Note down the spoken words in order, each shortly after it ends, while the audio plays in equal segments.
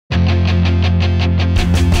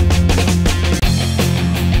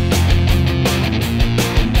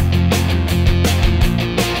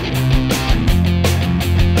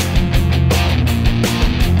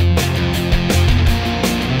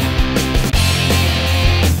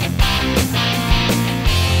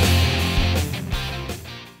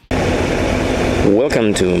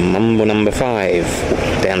welcome to Mambo number 5,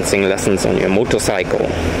 dancing lessons on your motorcycle.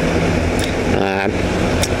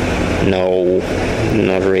 No,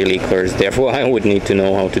 not really, of course, therefore I would need to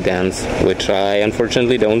know how to dance, which I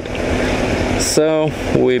unfortunately don't. So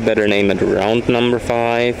we better name it round number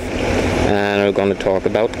 5, and we're gonna talk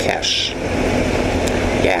about cash.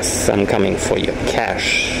 Yes, I'm coming for your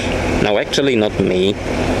cash. No, actually not me.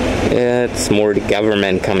 It's more the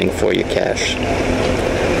government coming for your cash.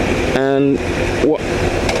 And what?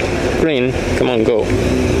 Green, come on, go.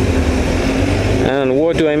 And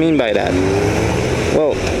what do I mean by that?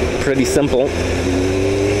 Well, pretty simple.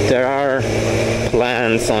 There are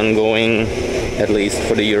plans ongoing, at least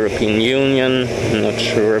for the European Union. I'm not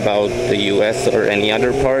sure about the US or any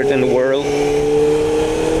other part in the world,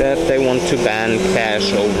 that they want to ban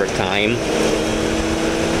cash over time.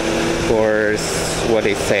 Of course, what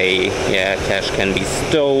they say, yeah, cash can be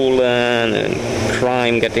stolen and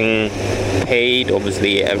crime getting paid,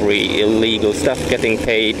 obviously every illegal stuff getting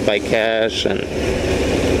paid by cash, and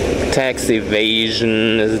tax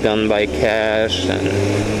evasion is done by cash, and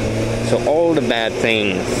so all the bad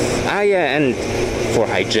things. Yeah, and for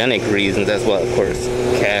hygienic reasons as well, of course.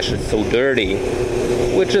 Cash is so dirty,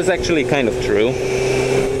 which is actually kind of true.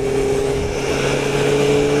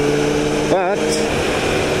 But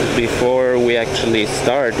before we actually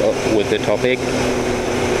start with the topic,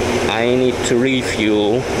 I need to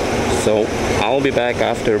refuel, so I'll be back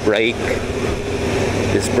after a break.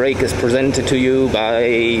 This break is presented to you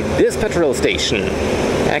by this petrol station.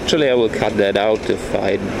 Actually, I will cut that out if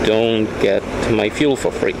I don't get my fuel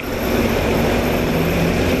for free.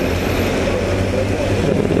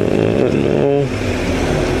 No.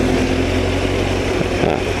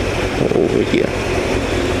 Over here.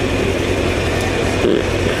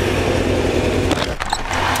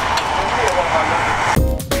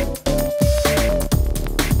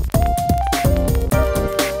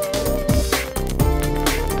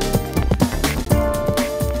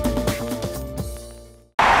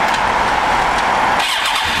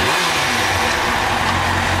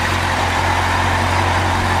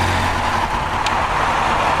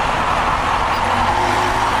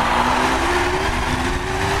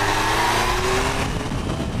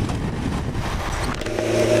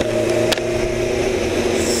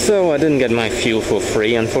 So I didn't get my fuel for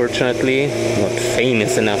free, unfortunately. Not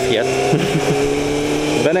famous enough yet.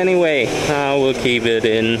 But anyway, I will keep it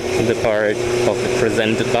in the part of the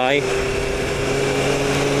presented by.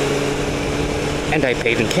 And I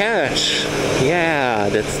paid in cash. Yeah,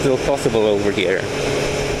 that's still possible over here.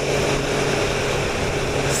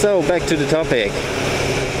 So back to the topic.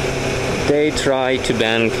 They try to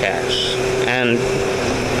ban cash. And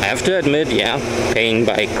I have to admit, yeah, paying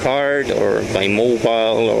by card or by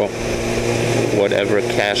mobile or whatever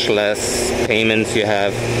cashless payments you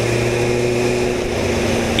have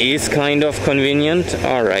is kind of convenient.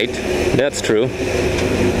 Alright, that's true.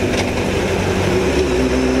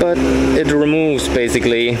 But it removes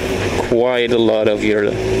basically quite a lot of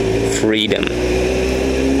your freedom,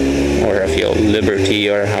 or of your liberty,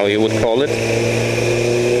 or how you would call it.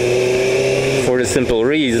 For the simple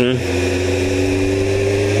reason,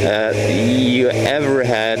 you ever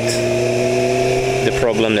had the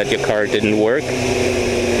problem that your car didn't work?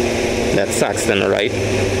 That sucks then, right?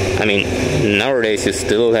 I mean, nowadays you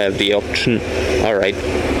still have the option, alright,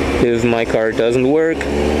 if my car doesn't work,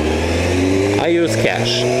 I use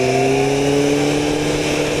cash.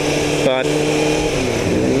 But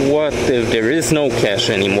what if there is no cash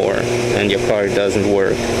anymore and your car doesn't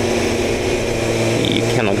work? You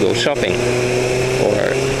cannot go shopping.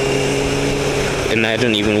 Or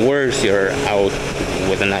imagine even worse, you're out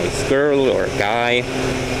with a nice girl or guy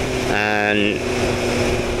and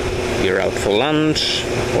you're out for lunch,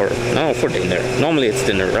 or no, for dinner. Normally it's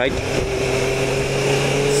dinner, right?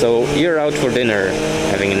 So you're out for dinner,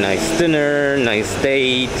 having a nice dinner, nice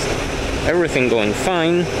date, everything going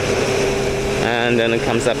fine, and then it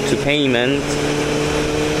comes up to payment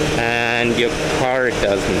and your car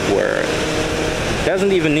doesn't work. It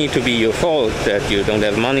doesn't even need to be your fault that you don't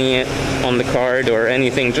have money on the card or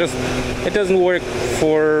anything, just it doesn't work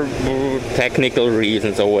for technical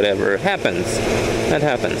reasons or whatever. It happens. That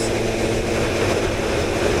happens.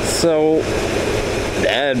 So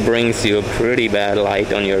that brings you a pretty bad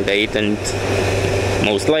light on your date, and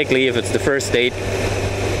most likely if it's the first date,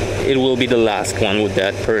 it will be the last one with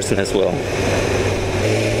that person as well.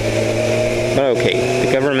 Okay,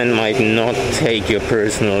 the government might not take your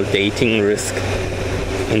personal dating risk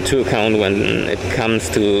into account when it comes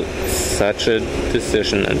to such a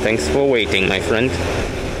decision. And thanks for waiting, my friend.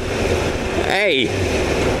 Hey!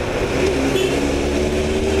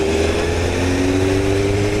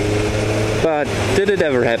 But did it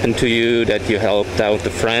ever happen to you that you helped out a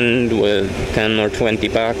friend with 10 or 20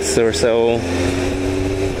 bucks or so?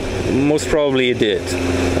 Most probably it did,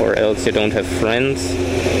 or else you don't have friends.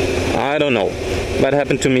 I don't know. That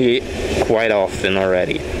happened to me quite often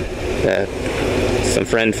already. That some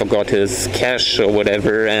friend forgot his cash or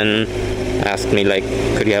whatever and asked me, like,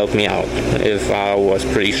 could you help me out? If I was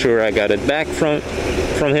pretty sure I got it back from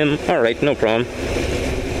him, alright, no problem.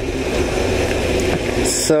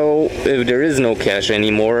 So if there is no cash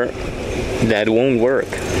anymore, that won't work.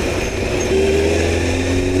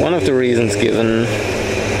 One of the reasons given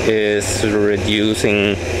is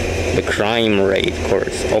reducing the crime rate, of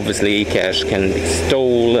course. Obviously cash can be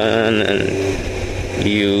stolen and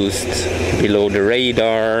used below the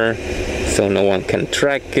radar, so no one can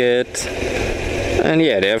track it. And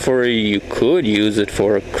yeah, therefore you could use it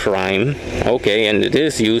for a crime. Okay, and it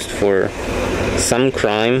is used for some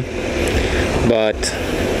crime, but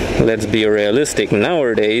let's be realistic.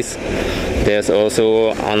 Nowadays there's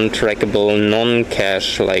also untrackable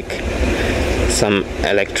non-cash, like some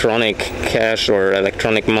electronic cash or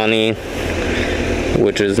electronic money,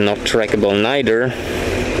 which is not trackable neither.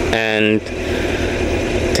 And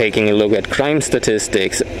taking a look at crime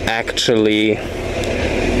statistics, actually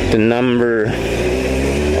the number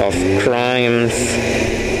of crimes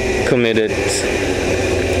committed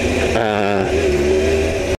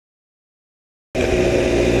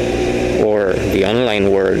or the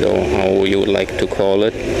online world, or how you would like to call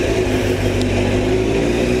it,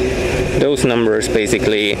 those numbers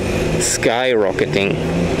basically skyrocketing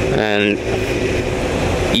and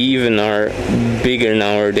even are bigger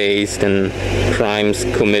nowadays than crimes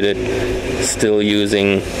committed still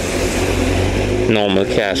using normal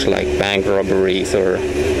cash, like bank robberies or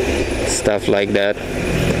stuff like that.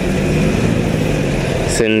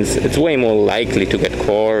 Since it's way more likely to get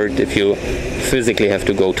caught if you physically have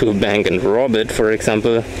to go to a bank and rob it, for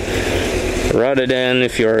example, rather than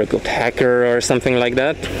if you're a good hacker or something like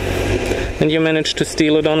that and you manage to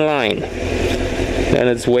steal it online. Then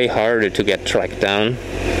it's way harder to get tracked down.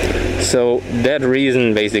 So that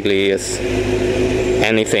reason basically is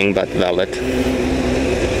anything but valid.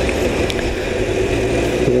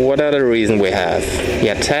 What other reason we have?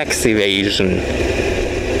 Yeah, tax evasion.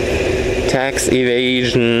 Tax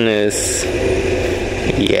evasion is,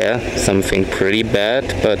 yeah, something pretty bad,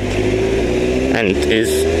 but and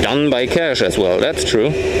is done by cash as well. That's true.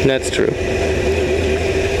 That's true.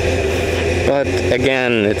 But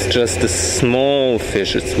again, it's just the small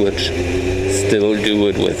fishes which still do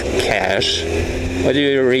it with cash. Or do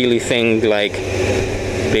you really think like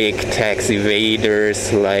big tax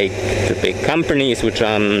evaders, like the big companies, which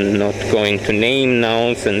I'm not going to name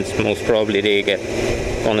now since most probably they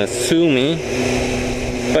gonna sue me,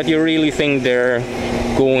 but you really think they're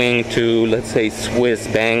going to, let's say, Swiss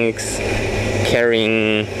banks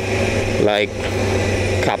carrying like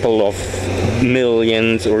a couple of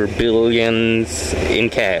millions or billions in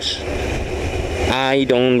cash? I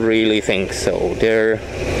don't really think so. There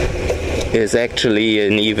is actually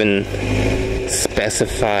an even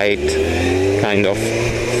specified kind of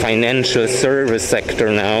financial service sector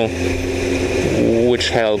now which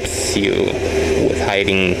helps you with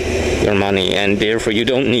hiding your money, and therefore you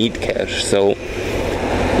don't need cash. So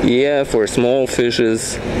yeah, for small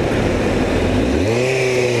fishes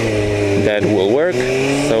that will work.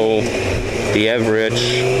 So the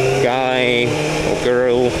average guy or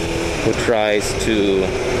girl who tries to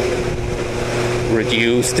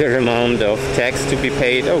reduce their amount of tax to be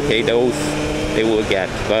paid, okay, those they will get,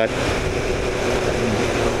 but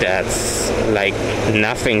that's like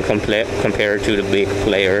nothing compared to the big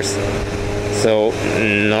players. So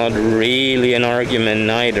not really an argument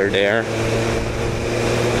neither there.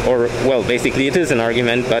 Or, well, basically it is an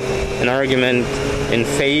argument, but an argument in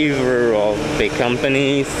favor of big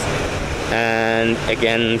companies and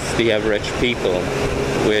against the average people,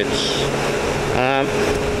 which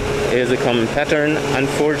is a common pattern,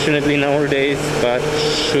 unfortunately, nowadays, but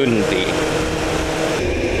shouldn't be.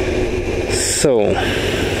 So,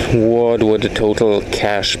 what would a total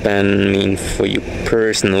cash ban mean for you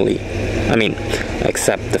personally? I mean,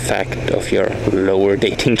 except the fact of your lower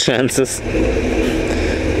dating chances.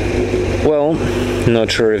 Well,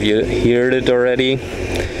 not sure if you heard it already,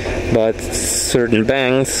 but certain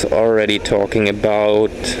banks are already talking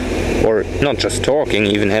about, or not just talking,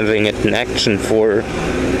 even having it in action for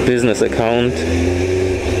business account,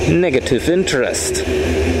 negative interest.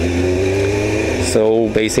 So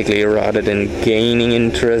basically, rather than gaining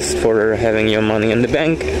interest for having your money in the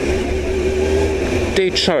bank, they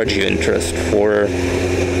charge you interest for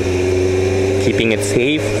keeping it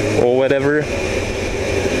safe or whatever.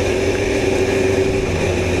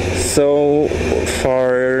 So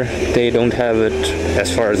far they don't have it, as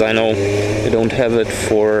far as I know, they don't have it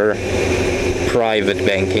for private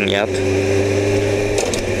banking yet.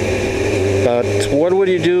 But what would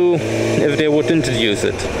you do if they would introduce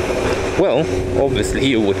it? Well, obviously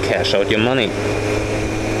you would cash out your money.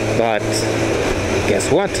 But guess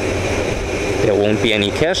what? There won't be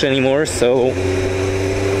any cash anymore, so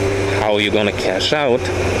how are you gonna cash out?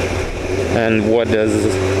 And what does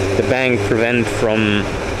the bank prevent from?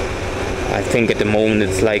 I think at the moment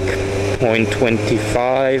it's like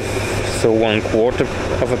 0.25, so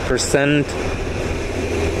 0.25%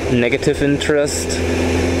 negative interest.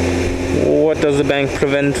 What does the bank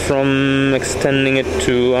prevent from extending it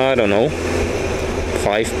to, I don't know,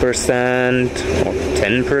 5% or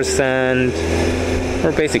 10%,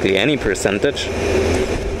 or basically any percentage,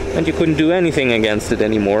 and you couldn't do anything against it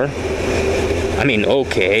anymore? I mean,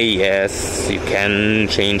 okay, yes, you can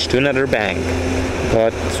change to another bank,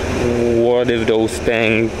 but what if those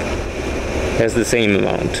bank has the same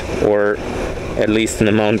amount, or at least an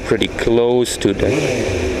amount pretty close to that?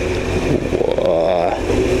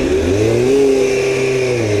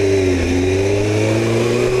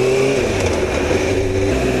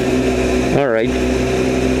 Alright,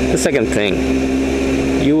 the second thing,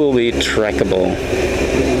 you will be trackable.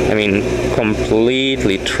 I mean,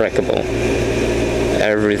 completely trackable.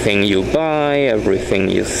 Everything you buy, everything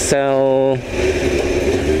you sell,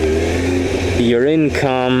 your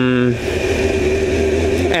income,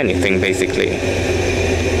 anything basically.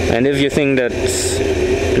 And if you think that's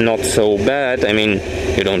not so bad, I mean,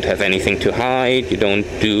 you don't have anything to hide, you don't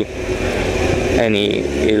do any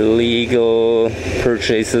illegal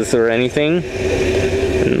purchases or anything,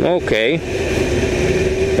 okay.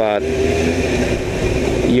 But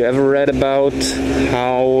you ever read about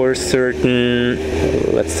how a certain,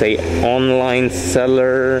 let's say, online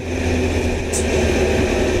seller,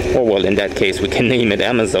 or well, in that case we can name it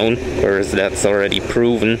Amazon, because that's already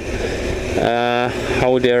proven,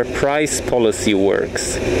 how their price policy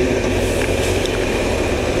works?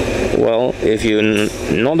 Well, if you're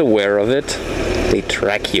not aware of it, they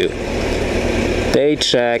track you. They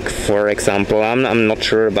check, for example, I'm not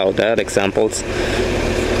sure about that examples,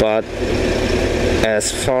 but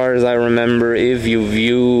as far as I remember, if you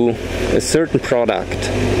view a certain product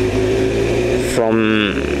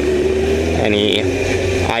from any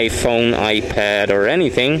iPhone, iPad or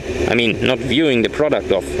anything, I mean not viewing the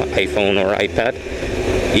product of iPhone or iPad,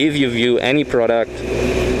 if you view any product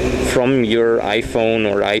from your iPhone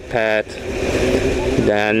or iPad,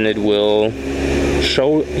 then it will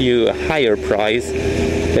show you a higher price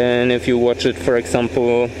than if you watch it, for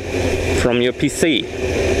example, from your PC.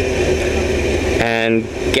 And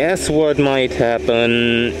guess what might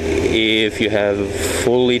happen if you have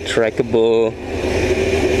fully trackable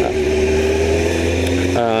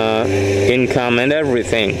income and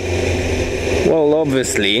everything? Well,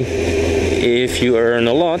 obviously, if you earn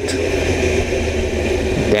a lot,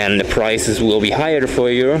 then the prices will be higher for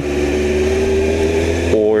you.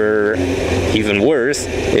 Or even worse,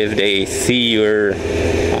 if they see you're,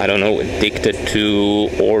 I don't know, addicted to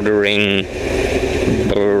ordering,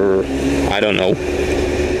 or I don't know,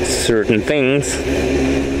 certain things,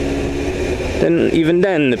 then even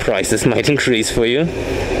then the prices might increase for you.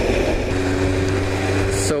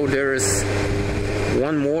 So there's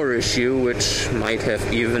one more issue which might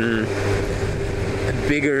have even a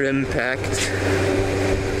bigger impact,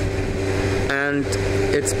 and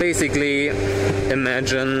it's basically,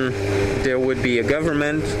 imagine there would be a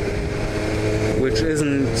government which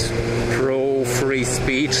isn't pro free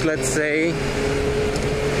speech, let's say,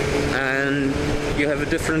 and you have a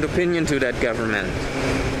different opinion to that government.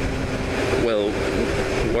 Well,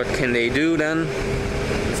 what can they do then?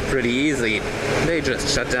 It's pretty easy. They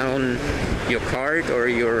just shut down your card or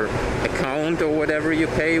your account or whatever you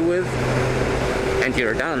pay with, and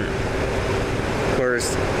you're done. Of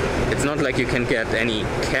course, it's not like you can get any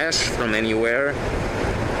cash from anywhere.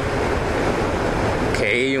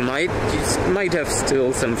 Okay, you might have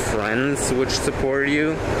still some friends which support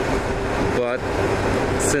you, but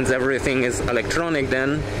since everything is electronic,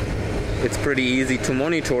 then it's pretty easy to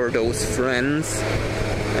monitor those friends.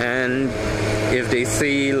 And if they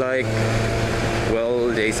see, like, well,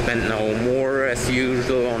 they spend now more as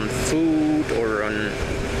usual on food or on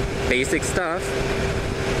basic stuff,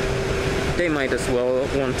 they might as well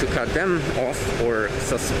want to cut them off or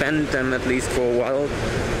suspend them at least for a while,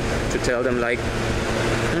 to tell them, like,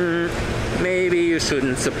 maybe you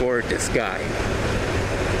shouldn't support this guy.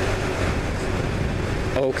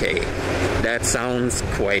 Okay, that sounds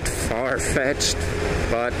quite far-fetched,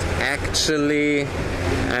 but actually,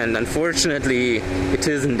 and unfortunately, it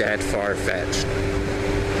isn't that far-fetched.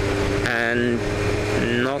 And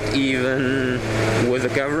not even with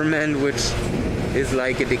a government which is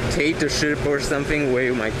like a dictatorship or something, where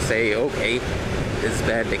you might say, okay, this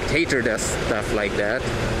bad dictator does stuff like that.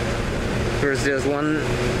 First, there's one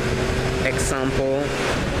example,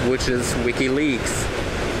 which is WikiLeaks.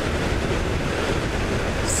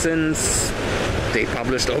 Since they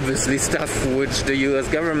published obviously stuff which the US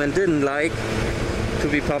government didn't like to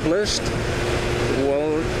be published,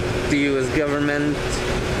 well, the US government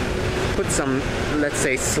put some, let's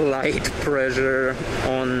say, slight pressure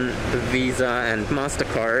on Visa and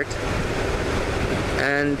MasterCard,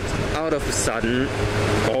 and out of a sudden,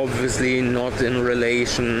 obviously not in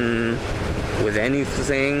relation with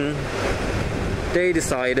anything, they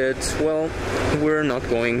decided, well, we're not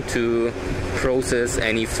going to process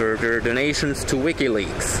any further donations to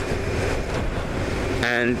WikiLeaks.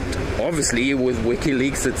 And obviously with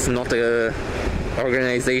WikiLeaks, it's not a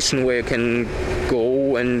organization where you can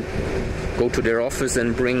go to their office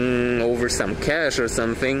and bring over some cash or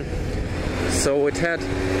something. So it had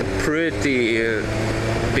a pretty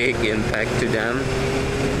big impact to them,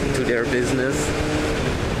 to their business.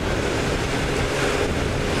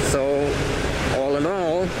 So all in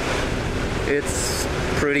all, it's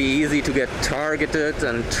pretty easy to get targeted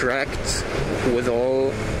and tracked with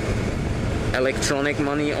all electronic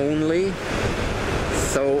money only.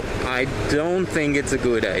 So I don't think it's a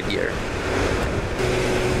good idea.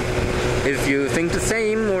 If you think the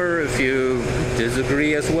same, or if you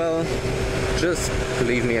disagree as well, just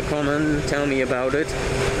leave me a comment, tell me about it.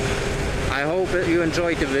 I hope that you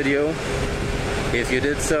enjoyed the video. If you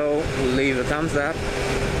did so, leave a thumbs up.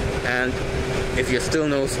 And if you're still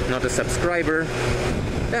not a subscriber,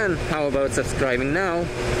 then how about subscribing now?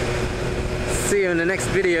 See you in the next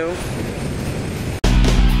video.